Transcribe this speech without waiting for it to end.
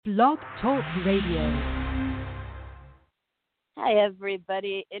Blog Talk Radio. Hi,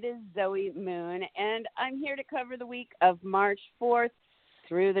 everybody. It is Zoe Moon, and I'm here to cover the week of March 4th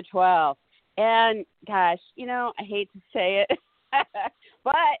through the 12th. And, gosh, I hate to say it,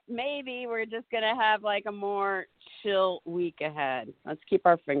 but maybe we're just going to have like a more chill week ahead. Let's keep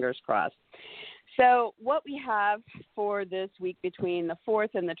our fingers crossed. So what we have for this week between the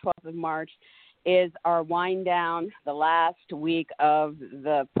 4th and the 12th of March is our wind down, the last week of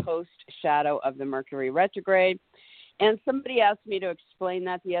the post-shadow of the Mercury retrograde. And somebody asked me to explain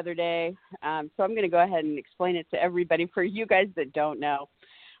that the other day, so I'm going to go ahead and explain it to everybody for you guys that don't know.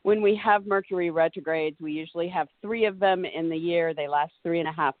 When we have Mercury retrogrades, we usually have 3 of them in the year. They last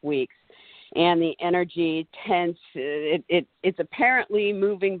 3.5 weeks. And the energy tends to, it's apparently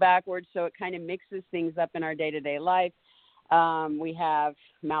moving backwards, so it kind of mixes things up in our day-to-day life. We have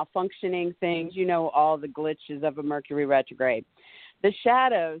malfunctioning things, all the glitches of a Mercury retrograde. The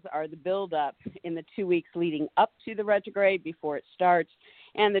shadows are the buildup in the 2 weeks leading up to the retrograde before it starts,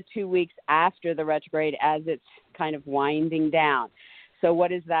 and the 2 weeks after the retrograde as it's kind of winding down. So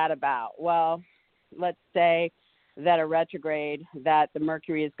what is that about? Well, let's say that a retrograde, that the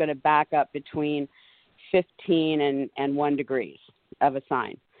Mercury is going to back up between 15 and 1 degrees of a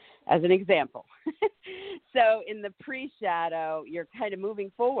sign, as an example. So in the pre-shadow, you're kind of moving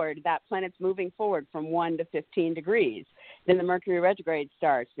forward. That planet's moving forward from 1 to 15 degrees. Then the Mercury retrograde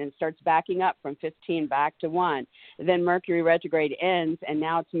starts and starts backing up from 15 back to 1. Then Mercury retrograde ends, and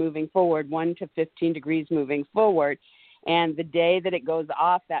now it's moving forward 1 to 15 degrees moving forward. And the day that it goes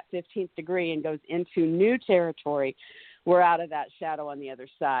off that 15th degree and goes into new territory, we're out of that shadow on the other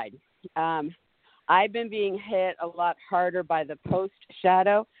side. I've been being hit a lot harder by the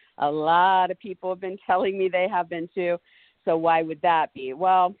post-shadow. A lot of people have been telling me they have been too. So why would that be?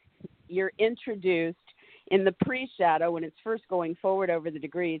 Well, you're introduced in the pre-shadow when it's first going forward over the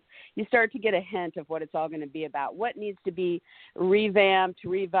degrees. You start to get a hint of what it's all going to be about, what needs to be revamped,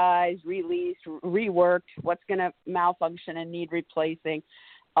 revised, released, reworked, what's going to malfunction and need replacing,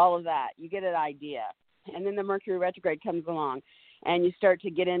 all of that. You get an idea. And then the Mercury retrograde comes along, and you start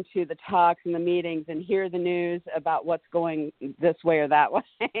to get into the talks and the meetings and hear the news about what's going this way or that way.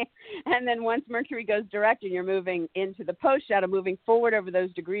 And then once Mercury goes direct and you're moving into the post-shadow, moving forward over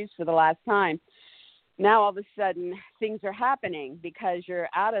those degrees for the last time, now all of a sudden things are happening because you're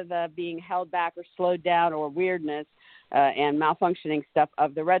out of the being held back or slowed down or weirdness and malfunctioning stuff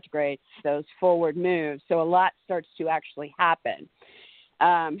of the retrograde, those forward moves. So a lot starts to actually happen.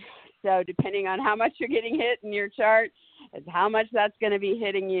 So depending on how much you're getting hit in your chart, is how much that's going to be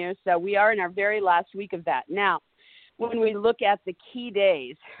hitting you. So we are in our very last week of that. Now, when we look at the key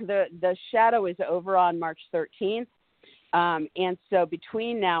days, the shadow is over on March 13th. And so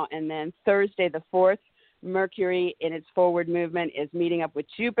between now and then, Thursday the 4th, Mercury in its forward movement is meeting up with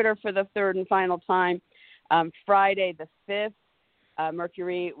Jupiter for the third and final time. Friday the 5th,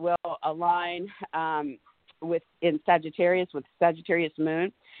 Mercury will align in Sagittarius with Sagittarius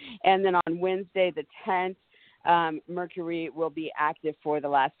Moon. And then on Wednesday the 10th, Mercury will be active for the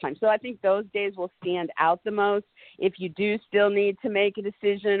last time. So I think those days will stand out the most. If you do still need to make a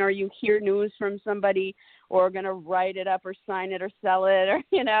decision, or you hear news from somebody, or are going to write it up or sign it or sell it, or,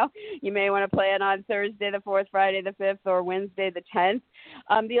 you may want to play it on Thursday the 4th, Friday the 5th, or Wednesday the 10th.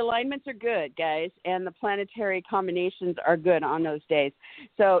 The alignments are good, guys, and the planetary combinations are good on those days.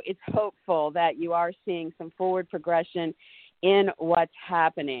 So it's hopeful that you are seeing some forward progression in what's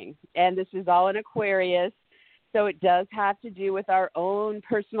happening. And this is all in Aquarius. So it does have to do with our own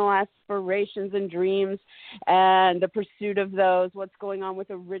personal aspirations and dreams and the pursuit of those, what's going on with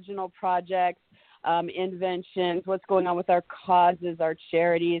original projects, inventions, what's going on with our causes, our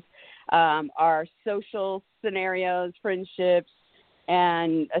charities, our social scenarios, friendships,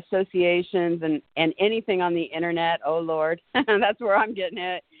 and associations, and anything on the internet. Oh, Lord, that's where I'm getting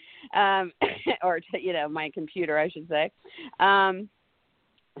it. Or, my computer, I should say.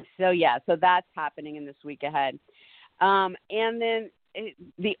 So that's happening in this week ahead. And then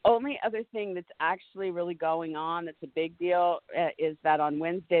the only other thing that's actually really going on that's a big deal is that on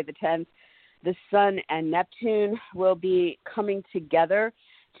Wednesday the 10th, the Sun and Neptune will be coming together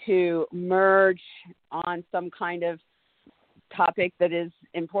to merge on some kind of topic that is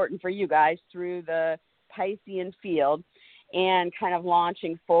important for you guys through the Piscean field, and kind of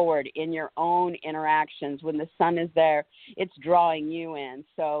launching forward in your own interactions. When the sun is there, it's drawing you in.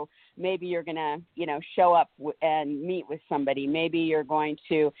 So maybe you're going to, show up and meet with somebody. Maybe you're going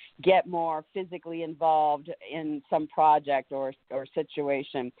to get more physically involved in some project or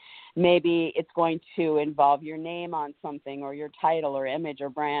situation. Maybe it's going to involve your name on something, or your title or image or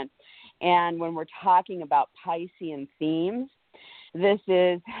brand. And when we're talking about Piscean themes, This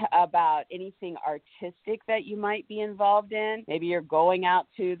is about anything artistic that you might be involved in. Maybe you're going out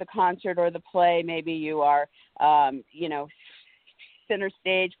to the concert or the play. Maybe you are, center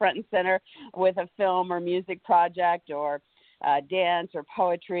stage, front and center with a film or music project or dance or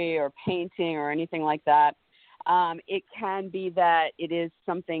poetry or painting or anything like that. It can be that it is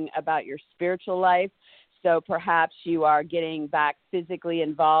something about your spiritual life. So perhaps you are getting back physically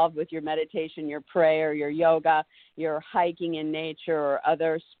involved with your meditation, your prayer, your yoga, your hiking in nature, or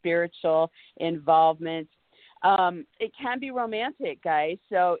other spiritual involvements. It can be romantic, guys.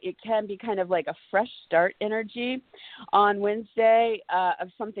 So it can be kind of like a fresh start energy on Wednesday of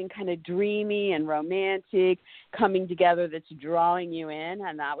something kind of dreamy and romantic coming together that's drawing you in,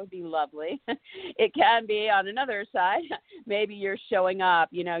 and that would be lovely. It can be on another side. Maybe you're showing up,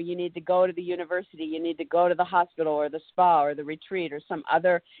 you need to go to the university, you need to go to the hospital or the spa or the retreat or some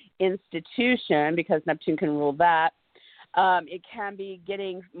other institution because Neptune can rule that. It can be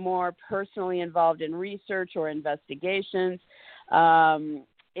getting more personally involved in research or investigations.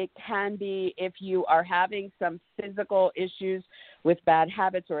 It can be if you are having some physical issues with bad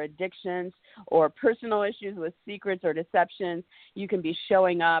habits or addictions or personal issues with secrets or deceptions, you can be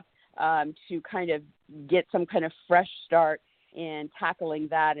showing up to kind of get some kind of fresh start in tackling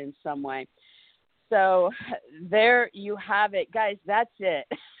that in some way. So there you have it. Guys, that's it.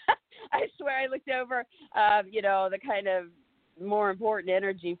 I swear I looked over, the kind of more important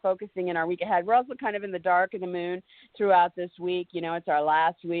energy focusing in our week ahead. We're also kind of in the dark of the moon throughout this week. It's our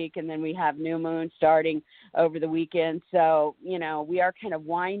last week, and then we have new moon starting over the weekend. So, we are kind of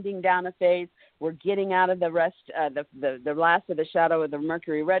winding down a phase. We're getting out of the rest, the last of the shadow of the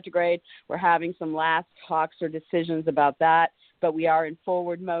Mercury retrograde. We're having some last talks or decisions about that, but we are in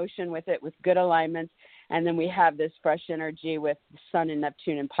forward motion with it, with good alignments. And then we have this fresh energy with the Sun and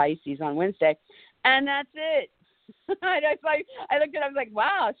Neptune and Pisces on Wednesday. And that's it. I looked at it, I was like,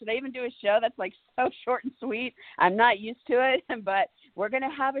 wow, should I even do a show that's like so short and sweet? I'm not used to it, but we're going to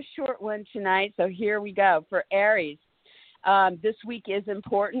have a short one tonight. So here we go. For Aries, this week is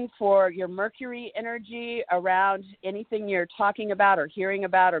important for your Mercury energy around anything you're talking about or hearing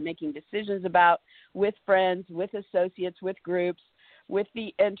about or making decisions about with friends, with associates, with groups, with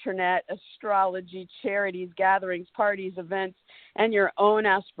the internet, astrology, charities, gatherings, parties, events, and your own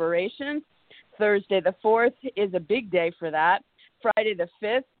aspirations. Thursday the 4th is a big day for that. Friday the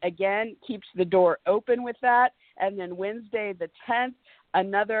 5th, again, keeps the door open with that. And then Wednesday the 10th,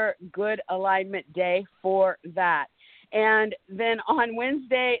 another good alignment day for that. And then on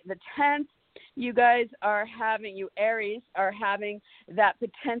Wednesday the 10th, you Aries are having that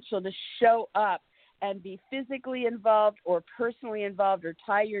potential to show up and be physically involved or personally involved or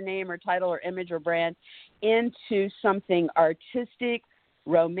tie your name or title or image or brand into something artistic,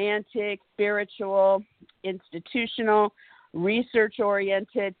 romantic, spiritual, institutional,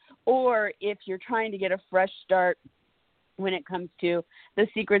 research-oriented, or if you're trying to get a fresh start when it comes to the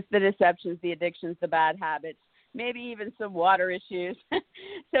secrets, the deceptions, the addictions, the bad habits, maybe even some water issues.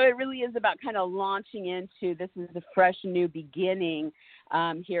 So it really is about kind of launching into this is a fresh new beginning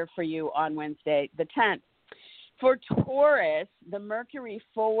here for you on Wednesday the 10th. For Taurus, the Mercury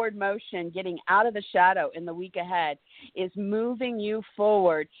forward motion, getting out of the shadow in the week ahead, is moving you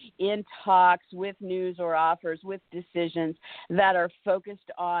forward in talks with news or offers, with decisions that are focused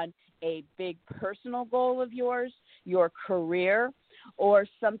on a big personal goal of yours, your career, or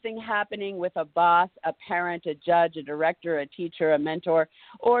something happening with a boss, a parent, a judge, a director, a teacher, a mentor,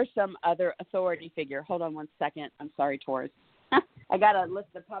 or some other authority figure. Hold on one second. I'm sorry, Taurus. I got to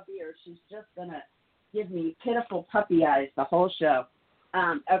lift the puppy or she's just going to give me pitiful puppy eyes the whole show.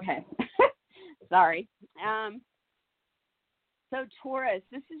 Okay. Sorry. So Taurus,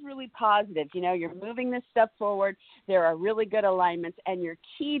 this is really positive. You're moving this stuff forward. There are really good alignments. And your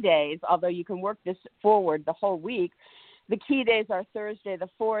key days, although you can work this forward the whole week, the key days are Thursday the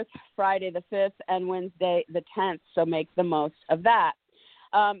 4th, Friday the 5th, and Wednesday the 10th. So make the most of that.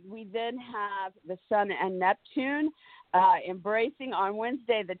 We then have the Sun and Neptune embracing on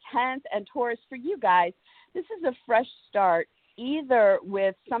Wednesday the 10th. And Taurus, for you guys, this is a fresh start, either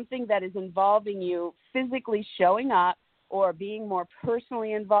with something that is involving you physically showing up or being more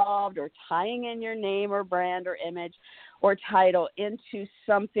personally involved or tying in your name or brand or image or title into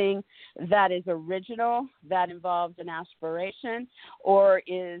something that is original, that involves an aspiration, or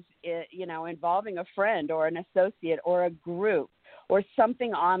is, involving a friend or an associate or a group or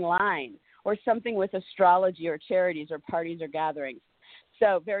something online or something with astrology or charities or parties or gatherings.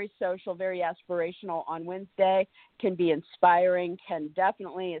 So very social, very aspirational on Wednesday, can be inspiring,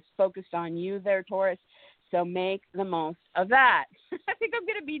 is focused on you there, Taurus. So make the most of that. I think I'm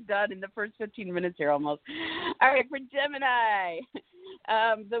going to be done in the first 15 minutes here almost. All right, for Gemini,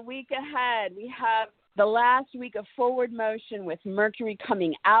 the week ahead, we have the last week of forward motion with Mercury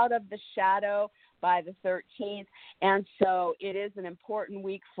coming out of the shadow by the 13th. And so it is an important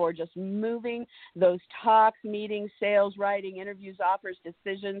week for just moving those talks, meetings, sales, writing, interviews, offers,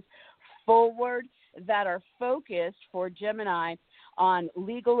 decisions forward that are focused for Gemini on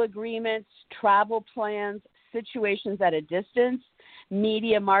legal agreements, travel plans, situations at a distance,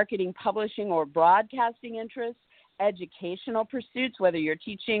 media, marketing, publishing, or broadcasting interests, educational pursuits, whether you're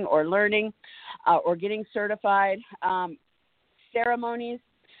teaching or learning or getting certified, ceremonies,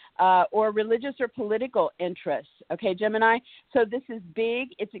 or religious or political interests. Okay, Gemini? So this is big,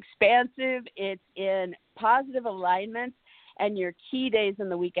 it's expansive, it's in positive alignments, and your key days in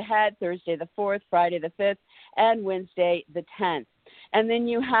the week ahead, Thursday the 4th, Friday the 5th, and Wednesday the 10th. And then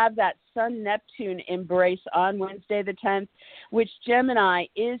you have that Sun-Neptune embrace on Wednesday the 10th, which Gemini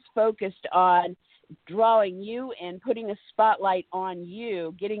is focused on drawing you in, putting a spotlight on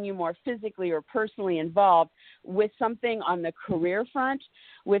you, getting you more physically or personally involved with something on the career front,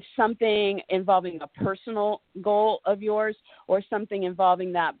 with something involving a personal goal of yours, or something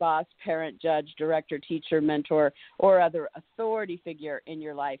involving that boss, parent, judge, director, teacher, mentor, or other authority figure in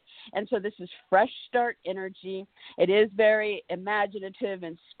your life. And so this is fresh start energy. It is very imaginative,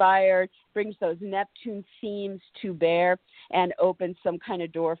 inspired, brings those Neptune themes to bear, and opens some kind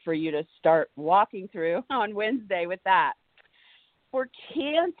of door for you to start walking through on Wednesday with that. For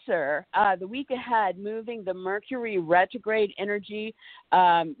Cancer, the week ahead, moving the Mercury retrograde energy,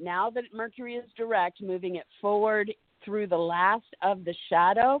 now that Mercury is direct, moving it forward through the last of the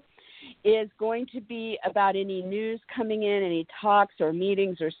shadow, is going to be about any news coming in, any talks or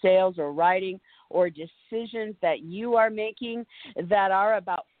meetings or sales or writing or decisions that you are making that are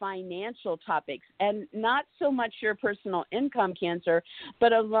about financial topics, and not so much your personal income, Cancer,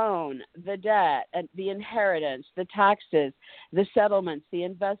 but a loan, the debt, the inheritance, the taxes, the settlements, the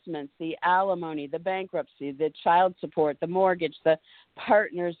investments, the alimony, the bankruptcy, the child support, the mortgage, the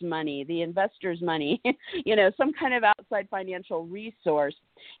partner's money, the investor's money, some kind of outside financial resource,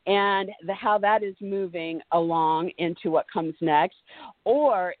 and how that is moving along into what comes next.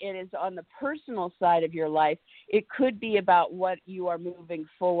 Or it is on the personal side of your life. It could be about what you are moving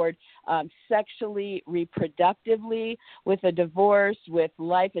forward sexually, reproductively, with a divorce, with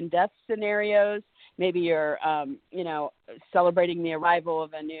life and death scenarios. Maybe you're, celebrating the arrival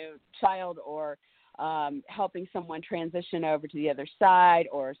of a new child, or helping someone transition over to the other side,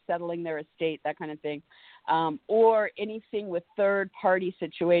 or settling their estate, that kind of thing, or anything with third-party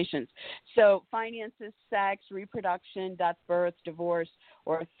situations. So finances, sex, reproduction, death, birth, divorce,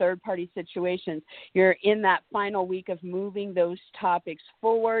 or third-party situations. You're in that final week of moving those topics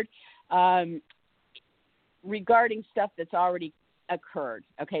forward regarding stuff that's already occurred.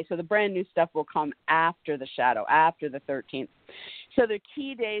 Okay, so the brand new stuff will come after the shadow, after the 13th. So the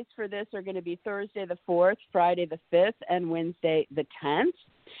key days for this are going to be Thursday the 4th, Friday the 5th, and Wednesday the 10th.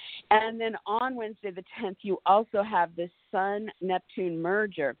 And then on Wednesday the 10th, you also have this Sun-Neptune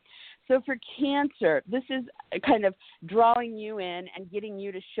merger. So for Cancer, this is kind of drawing you in and getting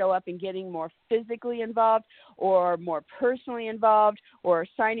you to show up and getting more physically involved, or more personally involved, or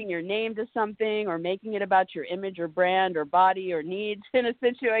signing your name to something, or making it about your image or brand or body or needs in a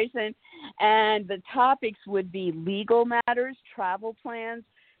situation. And the topics would be legal matters, travel plans,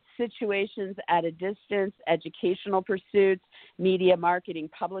 situations at a distance, educational pursuits, media, marketing,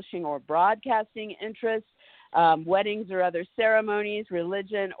 publishing, or broadcasting interests, weddings or other ceremonies,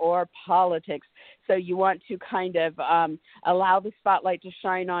 religion, or politics. So you want to kind of allow the spotlight to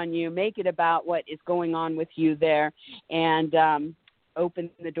shine on you, make it about what is going on with you there, and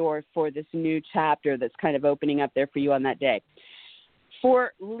open the door for this new chapter that's kind of opening up there for you on that day.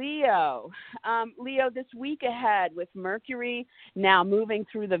 For Leo, this week ahead, with Mercury now moving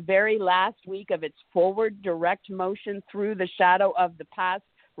through the very last week of its forward direct motion through the shadow of the past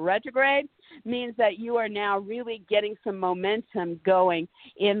retrograde, means that you are now really getting some momentum going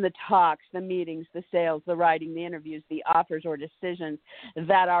in the talks, the meetings, the sales, the writing, the interviews, the offers or decisions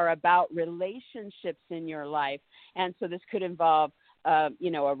that are about relationships in your life. And so this could involve, a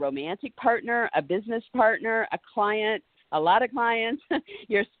romantic partner, a business partner, a client, a lot of clients,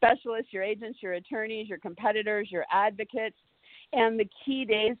 your specialists, your agents, your attorneys, your competitors, your advocates. And the key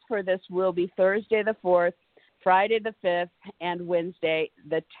days for this will be Thursday the 4th, Friday the 5th, and Wednesday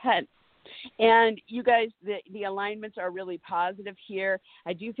the 10th. And you guys, the alignments are really positive here.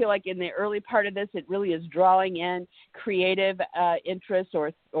 I do feel like in the early part of this, it really is drawing in creative interests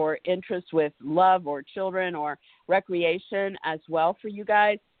or interests with love or children or recreation as well for you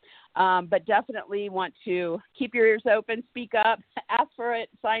guys. but definitely want to keep your ears open, speak up, ask for it,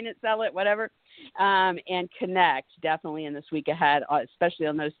 sign it, sell it, whatever, and connect definitely in this week ahead, especially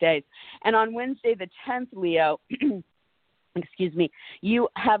on those days. And on Wednesday, the 10th, Leo, excuse me, you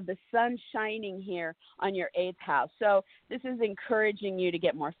have the sun shining here on your 8th house. So this is encouraging you to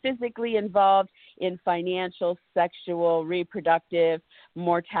get more physically involved in financial, sexual, reproductive,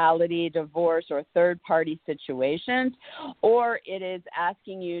 mortality, divorce, or third-party situations. Or it is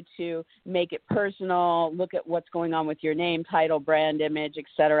asking you to make it personal, look at what's going on with your name, title, brand, image,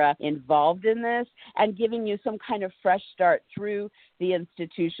 etc., involved in this, and giving you some kind of fresh start through the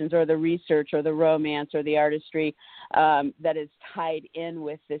institutions or the research or the romance or the artistry that is tied in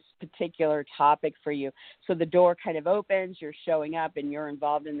with this particular topic for you. So the door kind of opens, you're showing up, and you're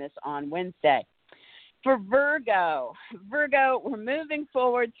involved in this on Wednesday. For Virgo, we're moving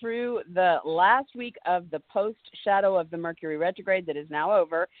forward through the last week of the post-shadow of the Mercury retrograde that is now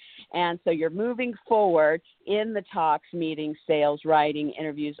over. And so you're moving forward in the talks, meetings, sales, writing,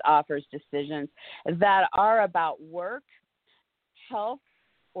 interviews, offers, decisions that are about work, health,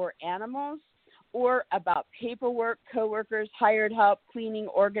 or animals, or about paperwork, coworkers, hired help, cleaning,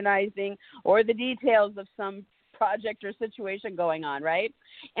 organizing, or the details of some project or situation going on, right?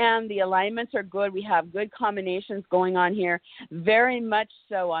 And the alignments are good. We have good combinations going on here, very much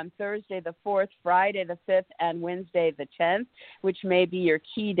so on Thursday the 4th, Friday the 5th, and Wednesday the 10th, which may be your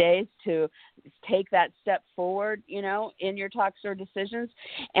key days to take that step forward, in your talks or decisions.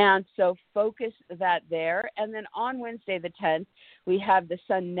 And so focus that there. And then on Wednesday the 10th, we have the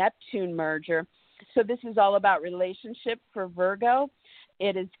Sun-Neptune merger. So this is all about relationship for Virgo.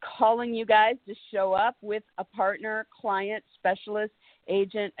 It is calling you guys to show up with a partner, client, specialist,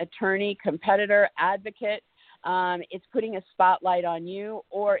 agent, attorney, competitor, advocate. It's putting a spotlight on you,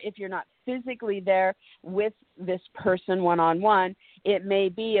 or if you're not physically there with this person one-on-one, it may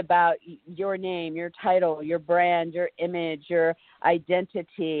be about your name, your title, your brand, your image, your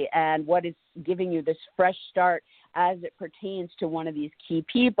identity, and what is giving you this fresh start as it pertains to one of these key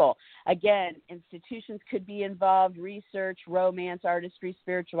people. Again, institutions could be involved, research, romance, artistry,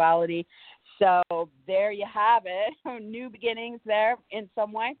 spirituality. So there you have it, new beginnings there in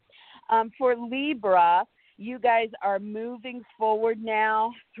some way. For Libra, you guys are moving forward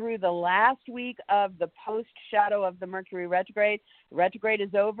now through the last week of the post-shadow of the Mercury retrograde. Retrograde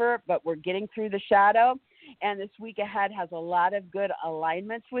is over, but we're getting through the shadow, and this week ahead has a lot of good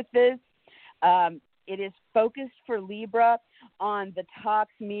alignments with this. It is focused for Libra on the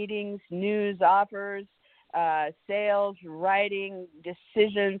talks, meetings, news, offers, sales, writing,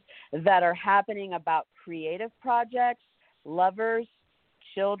 decisions that are happening about creative projects, lovers,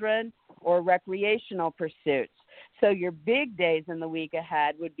 children, or recreational pursuits. So your big days in the week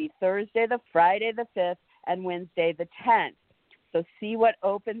ahead would be Thursday, Friday the 5th, and Wednesday the 10th. So see what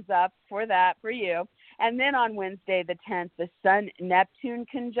opens up for that for you. And then on Wednesday the 10th, the Sun-Neptune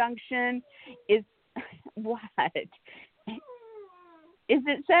conjunction is what? Is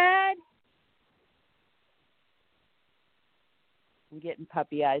it sad? I'm getting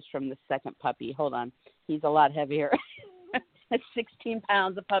puppy eyes from the second puppy. Hold on. He's a lot heavier. That's 16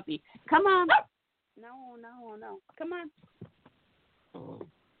 pounds of puppy. Come on. No. Come on. All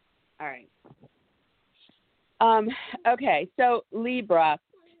right. Okay, so Libra,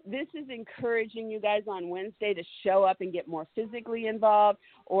 this is encouraging you guys on Wednesday to show up and get more physically involved,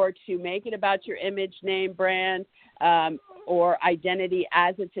 or to make it about your image, name, brand, or identity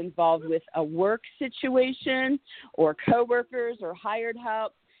as it's involved with a work situation or coworkers or hired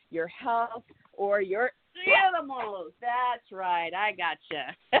help, your health, or your animals. That's right. I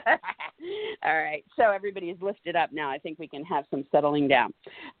gotcha. All right. So everybody is lifted up now. I think we can have some settling down.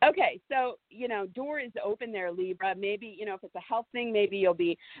 Okay. So, door is open there, Libra. Maybe, if it's a health thing, maybe you'll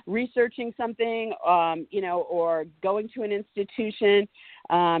be researching something, or going to an institution.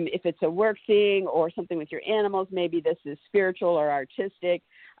 If it's a work thing or something with your animals, maybe this is spiritual or artistic.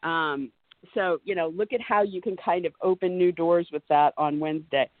 So, look at how you can kind of open new doors with that on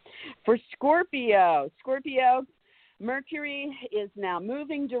Wednesday. For Scorpio, Mercury is now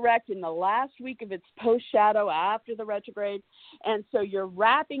moving direct in the last week of its post-shadow after the retrograde. And so you're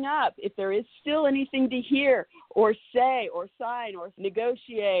wrapping up, if there is still anything to hear or say or sign or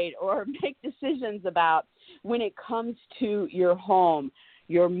negotiate or make decisions about when it comes to your home,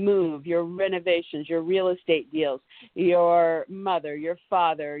 your move, your renovations, your real estate deals, your mother, your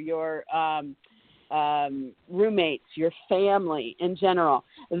father, your roommates, your family in general,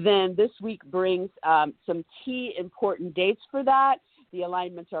 then this week brings some key important dates for that. The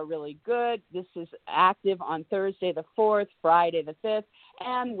alignments are really good. This is active on Thursday the 4th, Friday the 5th,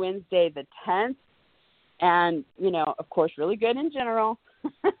 and Wednesday the 10th. And, of course, really good in general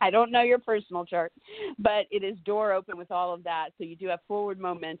I don't know your personal chart, but it is door open with all of that. So you do have forward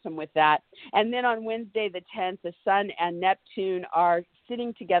momentum with that. And then on Wednesday, the 10th, the Sun and Neptune are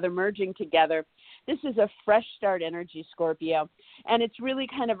sitting together, merging together. This is a fresh start energy, Scorpio. And it's really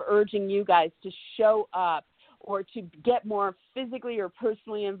kind of urging you guys to show up or to get more physically or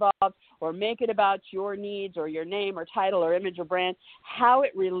personally involved or make it about your needs or your name or title or image or brand, how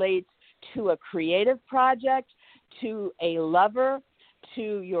it relates to a creative project, to a lover,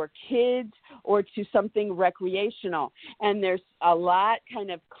 to your kids, or to something recreational. And there's a lot kind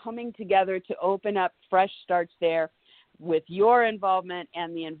of coming together to open up fresh starts there with your involvement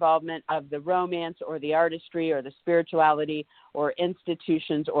and the involvement of the romance or the artistry or the spirituality or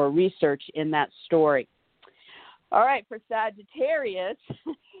institutions or research in that story. All right, for Sagittarius,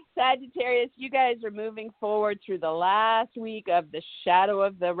 you guys are moving forward through the last week of the shadow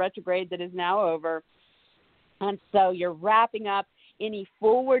of the retrograde that is now over. And so you're wrapping up any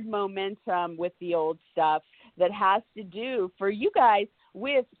forward momentum with the old stuff that has to do for you guys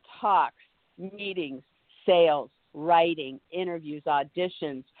with talks, meetings, sales, writing, interviews,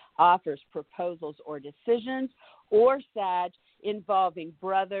 auditions, offers, proposals, or decisions, or Sag involving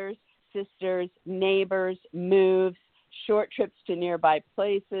brothers, sisters, neighbors, moves, short trips to nearby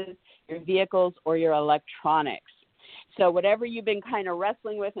places, your vehicles, or your electronics. So whatever you've been kind of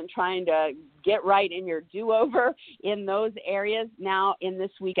wrestling with and trying to get right in your do-over in those areas, now in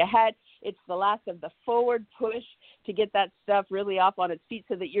this week ahead, it's the last of the forward push to get that stuff really off on its feet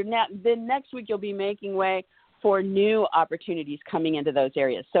so that then next week you'll be making way for new opportunities coming into those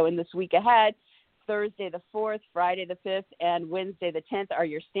areas. So in this week ahead, Thursday the 4th, Friday the 5th, and Wednesday the 10th are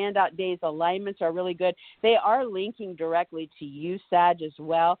your standout days. Alignments are really good. They are linking directly to you, Sag, as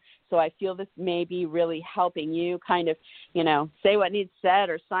well. So I feel this may be really helping you kind of, say what needs said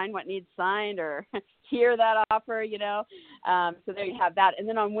or sign what needs signed or hear that offer, So there you have that. And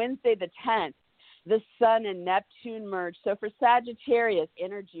then on Wednesday the 10th, the Sun and Neptune merge. So for Sagittarius,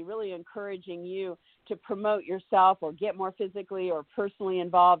 energy really encouraging you to promote yourself or get more physically or personally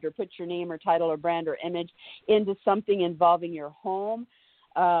involved or put your name or title or brand or image into something involving your home,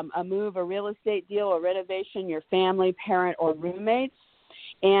 a move, a real estate deal, a renovation, your family, parent, or roommates.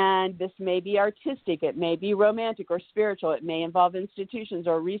 And this may be artistic. It may be romantic or spiritual. It may involve institutions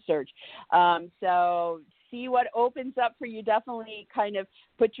or research. So see what opens up for you. Definitely kind of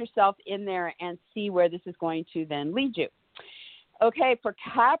put yourself in there and see where this is going to then lead you. Okay, for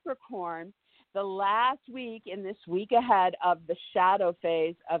Capricorn, the last week in this week ahead of the shadow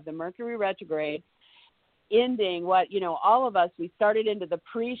phase of the Mercury retrograde, ending what, all of us, we started into the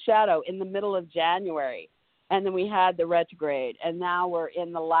pre-shadow in the middle of January, and then we had the retrograde, and now we're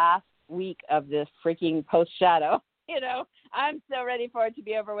in the last week of this freaking post-shadow. I'm so ready for it to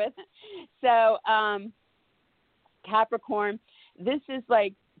be over with. So, Capricorn, this is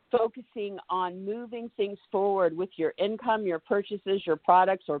like focusing on moving things forward with your income, your purchases, your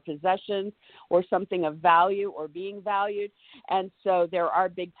products or possessions, or something of value or being valued. And so there are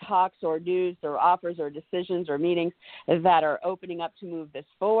big talks or news or offers or decisions or meetings that are opening up to move this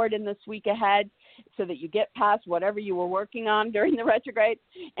forward in this week ahead so that you get past whatever you were working on during the retrograde.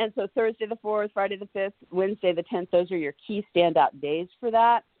 And so Thursday the 4th, Friday the 5th, Wednesday the 10th, those are your key standout days for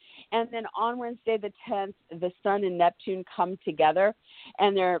that. And then on Wednesday the 10th, the Sun and Neptune come together,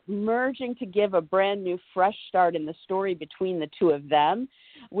 and they're merging to give a brand new fresh start in the story between the two of them,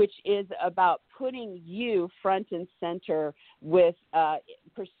 which is about putting you front and center with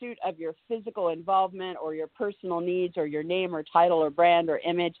pursuit of your physical involvement or your personal needs or your name or title or brand or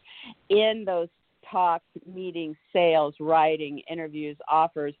image in those talks, meetings, sales, writing, interviews,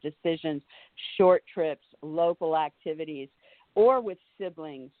 offers, decisions, short trips, local activities, or with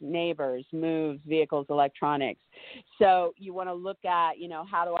siblings, neighbors, moves, vehicles, electronics. So you want to look at,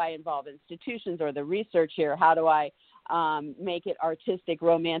 how do I involve institutions or the research here? How do I make it artistic,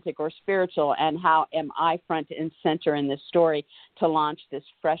 romantic, or spiritual? And how am I front and center in this story to launch this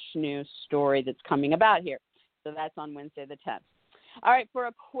fresh new story that's coming about here? So that's on Wednesday the 10th. All right, for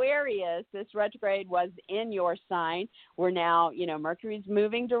Aquarius, this retrograde was in your sign. We're now, Mercury's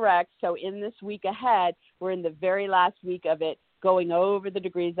moving direct. So in this week ahead, we're in the very last week of it, going over the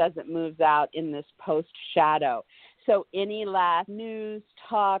degrees as it moves out in this post-shadow. So any last news,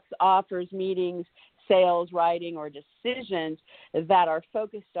 talks, offers, meetings, sales, writing, or decisions that are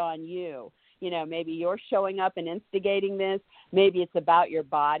focused on you. Maybe you're showing up and instigating this. Maybe it's about your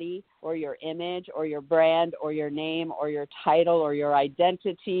body or your image or your brand or your name or your title or your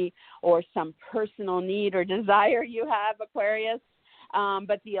identity or some personal need or desire you have, Aquarius.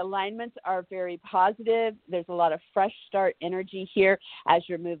 But the alignments are very positive. There's a lot of fresh start energy here as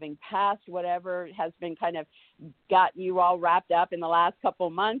you're moving past whatever has been kind of gotten you all wrapped up in the last couple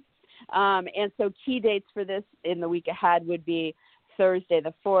months. And so key dates for this in the week ahead would be Thursday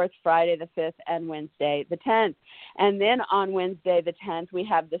the 4th, Friday the 5th, and Wednesday the 10th. And then on Wednesday the 10th, we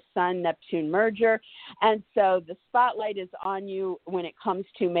have the Sun-Neptune merger. And so the spotlight is on you when it comes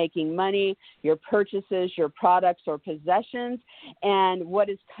to making money, your purchases, your products or possessions, and what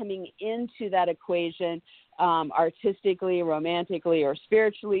is coming into that equation artistically, romantically, or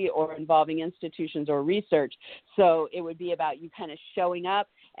spiritually, or involving institutions or research. So it would be about you kind of showing up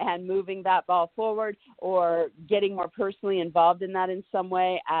and moving that ball forward, or getting more personally involved in that in some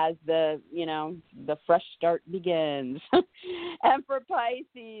way as the fresh start begins. And for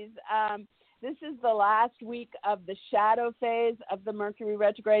Pisces, this is the last week of the shadow phase of the Mercury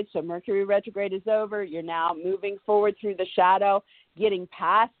retrograde. So Mercury retrograde is over. You're now moving forward through the shadow, getting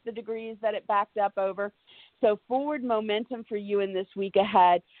past the degrees that it backed up over. So forward momentum for you in this week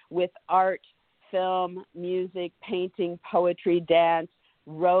ahead with art, film, music, painting, poetry, dance,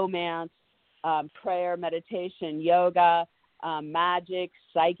 romance, prayer, meditation, yoga, magic,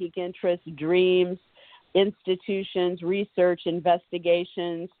 psychic interests, dreams, institutions, research,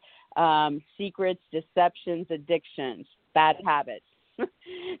 investigations, secrets, deceptions, addictions, bad habits.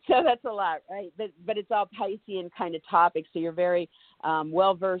 So that's a lot, right? But it's all Piscean kind of topics, so you're very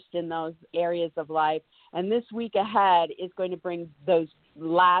well-versed in those areas of life. And this week ahead is going to bring those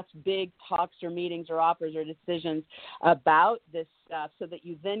last big talks or meetings or offers or decisions about this stuff, so that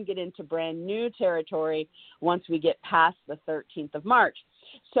you then get into brand new territory once we get past the 13th of March.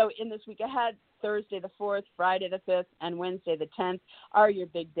 So in this week ahead, Thursday the 4th, Friday the 5th, and Wednesday the 10th are your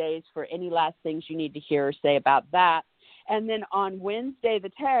big days for any last things you need to hear or say about that. And then on Wednesday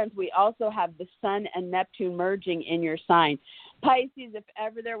the 10th, we also have the Sun and Neptune merging in your sign. Pisces, if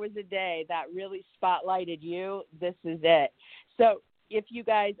ever there was a day that really spotlighted you, this is it. So if you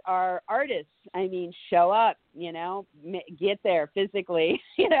guys are artists, show up, get there physically,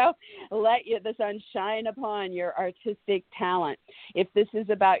 let the sun shine upon your artistic talent. If this is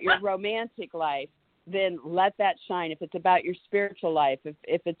about your romantic life, then let that shine. If it's about your spiritual life,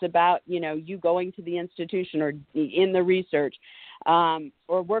 if it's about, you going to the institution or in the research,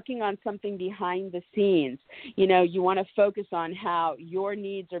 or working on something behind the scenes, you want to focus on how your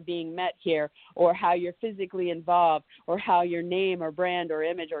needs are being met here, or how you're physically involved, or how your name or brand or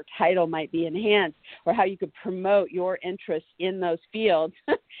image or title might be enhanced, or how you could promote your interests in those fields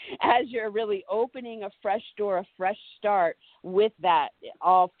as you're really opening a fresh door, a fresh start with that,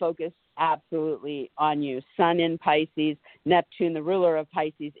 all focused absolutely on you. Sun in Pisces, Neptune, the ruler of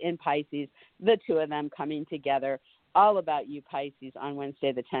Pisces, in Pisces, the two of them coming together, all about you, Pisces, on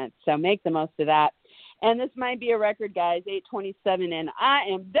Wednesday the 10th. So make the most of that. And this might be a record, guys, 8:27, and I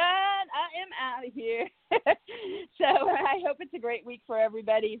am done. I am out of here. So I hope it's a great week for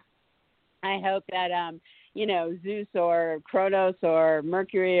everybody. I hope that, Zeus or Kronos or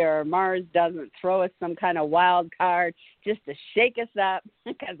Mercury or Mars doesn't throw us some kind of wild card just to shake us up,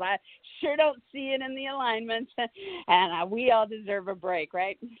 because I sure don't see it in the alignments, and we all deserve a break,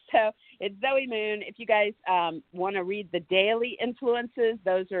 right? So it's Zoe Moon. If you guys want to read the daily influences,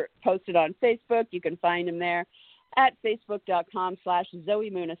 those are posted on Facebook. You can find them there at facebook.com/Zoe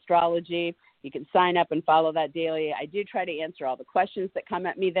Moon Astrology. You can sign up and follow that daily. I do try to answer all the questions that come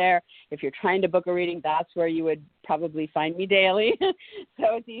at me there. If you're trying to book a reading, that's where you would probably find me daily.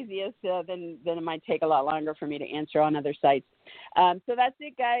 So it's easiest, then it might take a lot longer for me to answer on other sites. So that's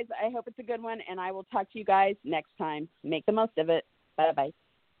it, guys. I hope it's a good one, and I will talk to you guys next time. Make the most of it. Bye-bye.